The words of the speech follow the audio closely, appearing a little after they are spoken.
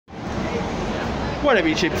What up,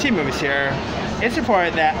 YouTube? T-Movies here. It's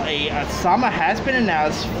reported that a ensemble has been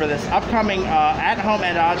announced for this upcoming at-home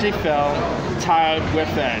anthology film titled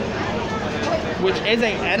Within, which is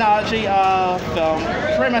an anthology film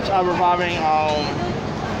pretty much revolving on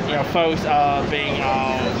folks being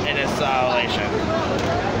in isolation.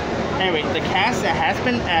 Anyway, the cast that has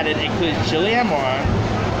been added includes Julianne Moore,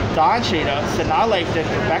 Don Cheadle, Sanaa Lathan,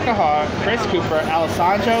 Rebecca Hall, Chris Cooper,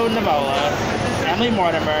 Alessandro Nivola, Emily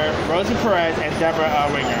Mortimer, Rosie Perez, and Deborah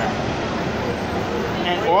Winger.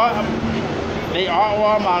 And they are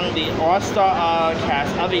all among the all-star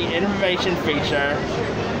cast of the innovation feature.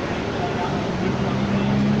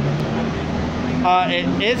 It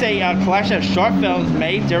is a collection of short films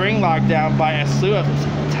made during lockdown by a slew of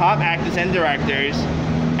top actors and directors.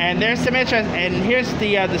 And there's some interest, and here's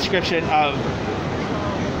the description of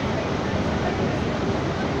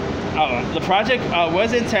the project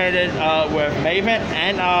was intended with Maven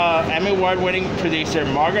and Emmy Award-winning producer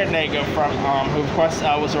Margaret Nagle, from who of course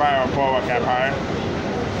was a writer of Boardwalk Empire.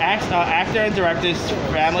 Actor and directors,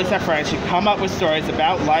 families, and friends who come up with stories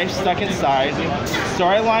about life stuck inside.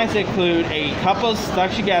 Storylines include a couple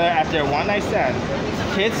stuck together after a one-night stand,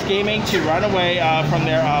 kids scheming to run away from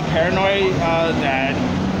their paranoid dad,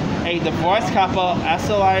 a divorced couple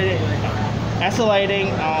isolating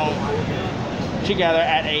together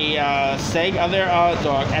at a stake of their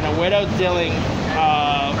dog, and a widow dealing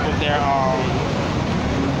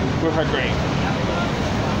with her grief.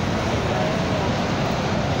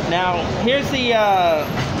 Now here's the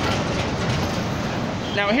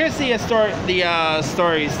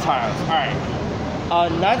story's titles. All right.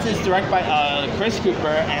 Nuts is directed by Chris Cooper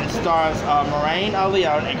and stars Moraine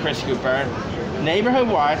Leone and Chris Cooper. Neighborhood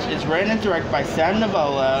Watch is written and directed by Sam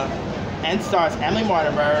Nivola and stars Emily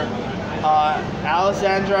Mortimer,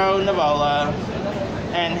 Alessandro Nivola,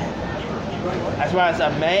 and as well as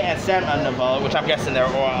May and Sam Nivola, which I'm guessing they're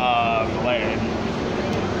all related.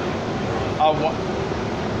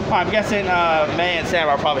 I'm guessing May and Sam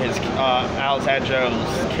are probably his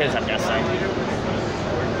Alessandro's kids, I'm guessing.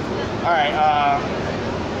 Alright,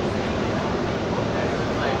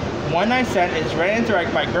 One Night Stand is written and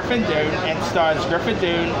directed by Griffin Dunne and stars Griffin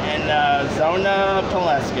Dunne and Zona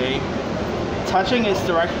Pileski. Touching is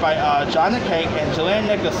directed by Jonathan Cake and Gillian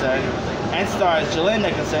Nicholson, and stars Gillian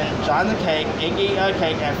Nicholson, Jonathan Cake, Iggy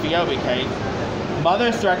Cake, and Phoebe Cake. Mother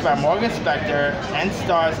is directed by Morgan Spector and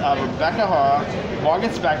stars Rebecca Hall,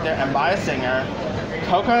 Morgan Spector, and Maya Singer.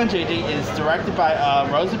 Coco and Gigi is directed by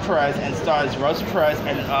Rosie Perez and stars Rosie Perez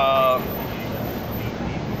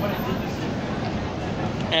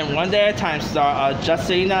and One Day at a Time star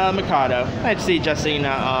Justina Mikado. I see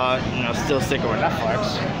Justina, still sticking with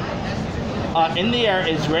Netflix. In the Air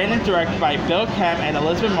is written and directed by Bill Kemp and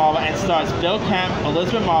Elizabeth Marvel, and stars Bill Kemp,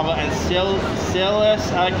 Elizabeth Marvel, and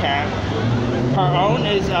Silas Kemp. Her Own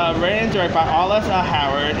is written and directed by Alice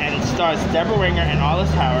Howard and stars Deborah Winger and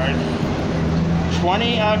Alice Howard.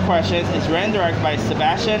 20 Questions is written and directed by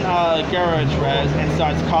Sebastian Gutierrez and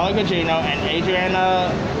stars Carla Gugino and Adrienne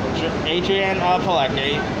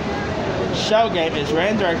Pilecki. Shell Game is written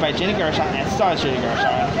and directed by Ginny Gershon and stars Ginny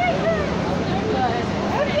Gershon.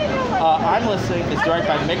 I'm Listening is directed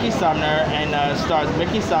by Mickey Sumner and stars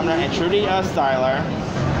Mickey Sumner and Trudy Styler.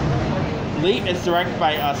 Leap is directed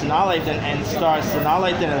by Sanaa Lathan and stars Sanaa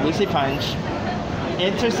Lathan and Lucy Punch.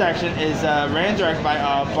 Intersection is written and directed by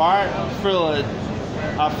Bart Frulich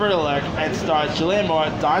and stars Julianne Moore,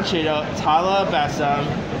 Don Cheadle, Tyler Bassam,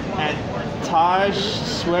 and Taj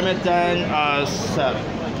Swimington.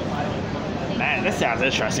 Man, this sounds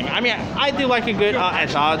interesting. I mean, I do like a good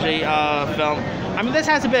anthology film. I mean, this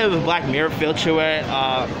has a bit of a Black Mirror feel to it,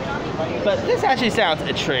 but this actually sounds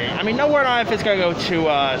intriguing. I mean, no word on if it's going to go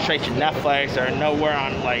to straight to Netflix, or no word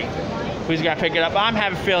on, like, who's going to pick it up, but I'm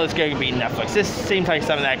having a feeling it's going to be Netflix. This seems like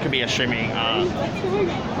something that could be a streaming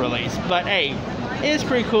release. But, hey, it is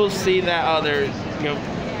pretty cool to see that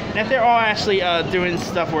that they're all actually doing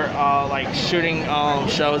stuff where, like, shooting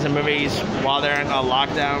shows and movies while they're in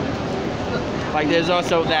lockdown. Like, there's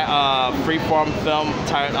also that freeform film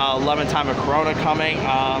titled Love and Time of Corona coming.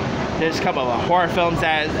 There's a couple of horror films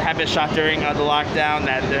that have been shot during the lockdown.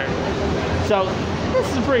 So this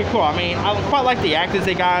is pretty cool. I mean, I quite like the actors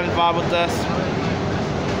they got involved with this.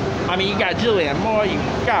 I mean, you got Julianne Moore. You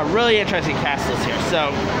got a really interesting cast list here.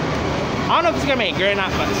 So I don't know if it's gonna be great or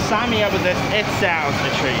not, but sign me up with this. It sounds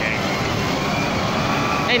intriguing.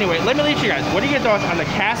 Anyway, let me leave you guys. What are your thoughts on the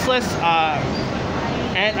cast list?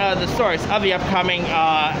 And the stories of the upcoming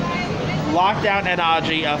lockdown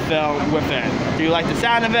anthology film Within. Do you like the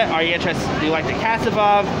sound of it? Are you interested? Do you like the cast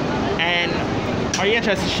involved? And are you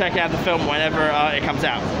interested to check out the film whenever it comes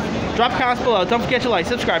out? Drop comments below. Don't forget to like,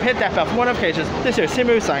 subscribe, hit that bell for more notifications. This is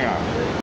Simu signing off.